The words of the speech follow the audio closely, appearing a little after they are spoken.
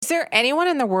there anyone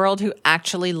in the world who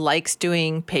actually likes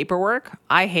doing paperwork?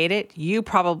 I hate it. You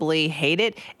probably hate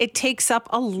it. It takes up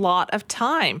a lot of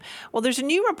time. Well, there's a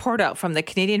new report out from the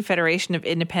Canadian Federation of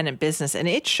Independent Business, and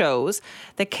it shows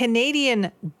that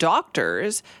Canadian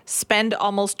doctors spend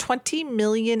almost 20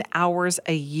 million hours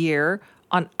a year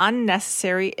on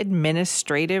unnecessary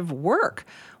administrative work.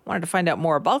 Wanted to find out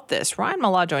more about this. Ryan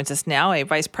Mallah joins us now, a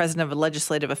Vice President of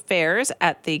Legislative Affairs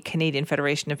at the Canadian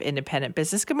Federation of Independent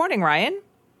Business. Good morning, Ryan.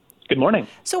 Good morning.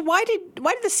 So why did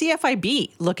the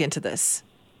CFIB look into this?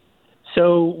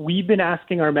 So we've been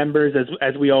asking our members,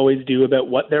 as we always do, about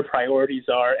what their priorities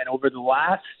are. And over the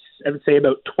last, I would say,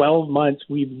 about 12 months,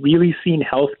 we've really seen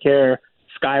healthcare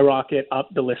skyrocket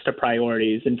up the list of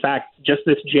priorities. In fact, just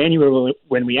this January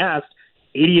when we asked,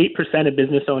 88% of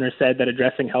business owners said that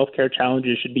addressing healthcare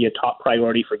challenges should be a top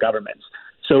priority for governments.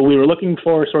 So we were looking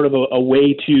for sort of a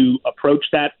way to approach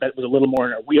that was a little more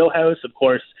in our wheelhouse. Of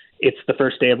course, it's the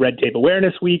first day of Red Tape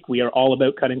Awareness Week. We are all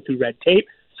about cutting through red tape.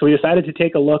 So we decided to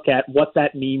take a look at what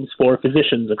that means for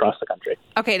physicians across the country.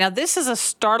 Okay, now this is a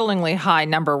startlingly high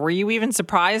number. Were you even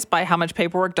surprised by how much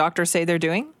paperwork doctors say they're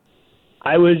doing?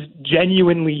 I was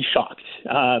genuinely shocked.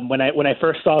 When I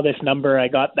first saw this number, I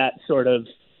got that sort of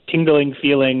tingling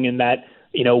feeling in that,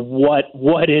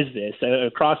 what is this?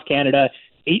 Across Canada,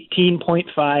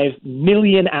 18.5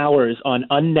 million hours on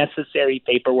unnecessary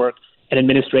paperwork and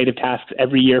administrative tasks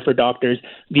every year for doctors,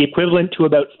 the equivalent to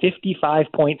about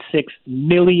 55.6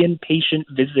 million patient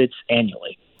visits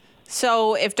annually.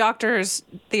 So if doctors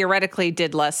theoretically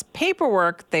did less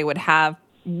paperwork,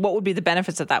 what would be the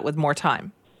benefits of that with more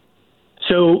time?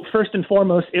 So first and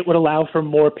foremost, it would allow for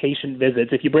more patient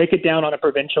visits. If you break it down on a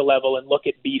provincial level and look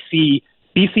at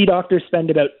BC doctors spend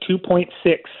about 2.6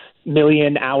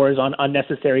 million hours on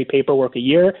unnecessary paperwork a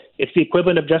year. It's the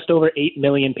equivalent of just over 8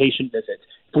 million patient visits.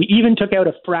 If we even took out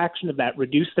a fraction of that,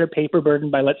 reduced their paper burden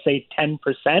by, let's say, 10%,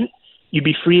 you'd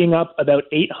be freeing up about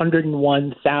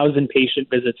 801,000 patient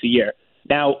visits a year.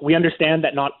 Now, we understand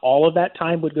that not all of that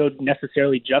time would go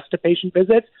necessarily just to patient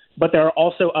visits, but there are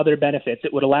also other benefits.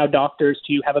 It would allow doctors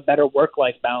to have a better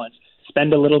work-life balance,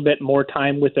 spend a little bit more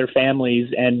time with their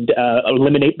families, and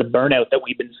eliminate the burnout that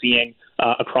we've been seeing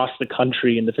across the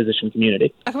country in the physician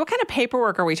community. Okay, what kind of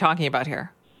paperwork are we talking about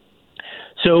here?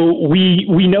 So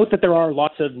we note that there are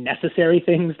lots of necessary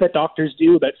things that doctors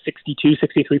do. About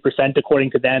 63%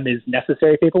 according to them is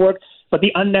necessary paperwork. But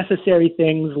the unnecessary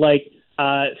things like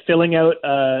filling out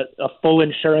a full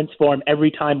insurance form every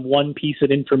time one piece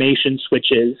of information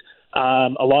switches.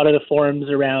 A lot of the forms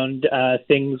around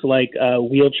things like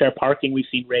wheelchair parking we've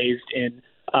seen raised in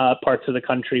parts of the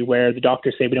country where the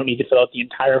doctors say we don't need to fill out the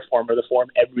entire form or the form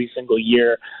every single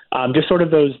year. Just sort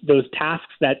of those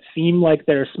tasks that seem like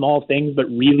they're small things but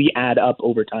really add up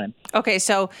over time. Okay,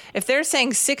 so if they're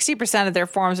saying 60% of their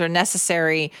forms are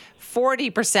necessary,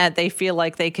 40% they feel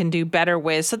like they can do better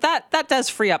with. So that does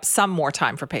free up some more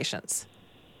time for patients.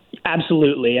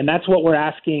 Absolutely. And that's what we're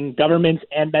asking governments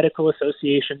and medical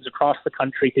associations across the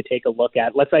country to take a look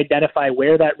at. Let's identify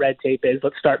where that red tape is.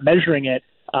 Let's start measuring it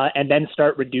and then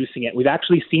start reducing it. We've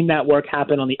actually seen that work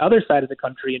happen on the other side of the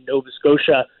country in Nova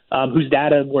Scotia, whose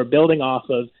data we're building off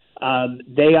of.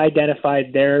 They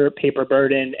identified their paper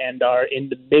burden and are in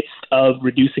the midst of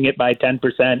reducing it by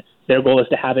 10%. Their goal is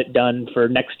to have it done for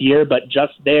next year, but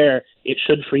just there, it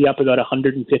should free up about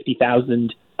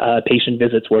 150,000 patient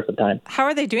visits worth of time. How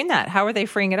are they doing that? How are they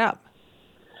freeing it up?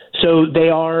 So they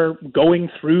are going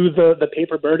through the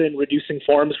paper burden, reducing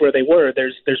forms where they were.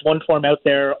 There's one form out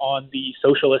there on the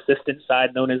social assistance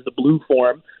side known as the blue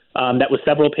form that was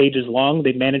several pages long.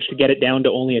 They've managed to get it down to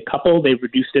only a couple. They've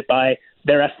reduced it by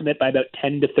their estimate by about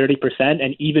 10 to 30%.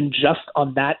 And even just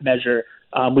on that measure,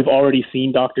 we've already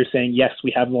seen doctors saying, yes,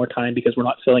 we have more time because we're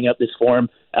not filling out this form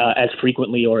as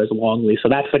frequently or as longly. So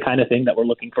that's the kind of thing that we're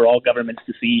looking for all governments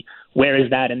to see. Where is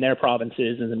that in their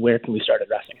provinces, and then where can we start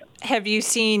addressing it? Have you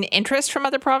seen interest from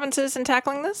other provinces in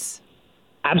tackling this?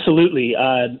 Absolutely.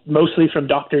 Mostly from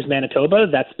Doctors Manitoba.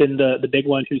 That's been the big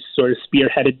one who's sort of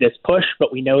spearheaded this push,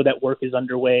 but we know that work is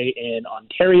underway in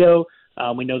Ontario.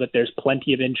 We know that there's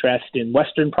plenty of interest in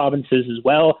Western provinces as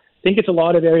well. I think it's a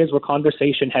lot of areas where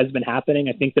conversation has been happening.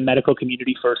 I think the medical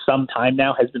community for some time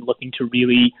now has been looking to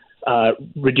really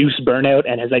reduce burnout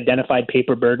and has identified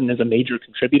paper burden as a major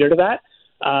contributor to that.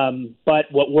 But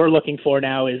what we're looking for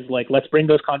now is let's bring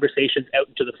those conversations out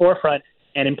into the forefront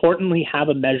and importantly, have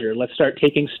a measure. Let's start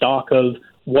taking stock of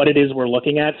what it is we're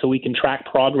looking at so we can track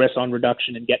progress on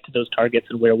reduction and get to those targets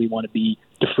and where we want to be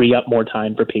to free up more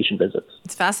time for patient visits.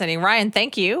 It's fascinating. Ryan,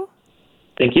 thank you.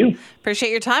 Thank you. Appreciate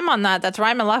your time on that. That's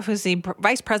Ryan Maluff, who's the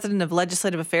Vice President of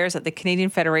Legislative Affairs at the Canadian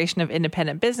Federation of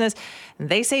Independent Business. And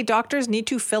they say doctors need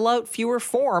to fill out fewer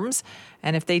forms.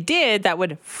 And if they did, that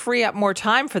would free up more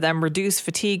time for them, reduce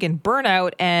fatigue and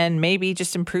burnout, and maybe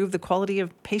just improve the quality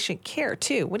of patient care,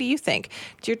 too. What do you think?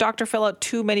 Does your doctor fill out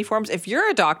too many forms? If you're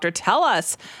a doctor, tell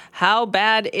us, how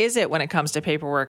bad is it when it comes to paperwork?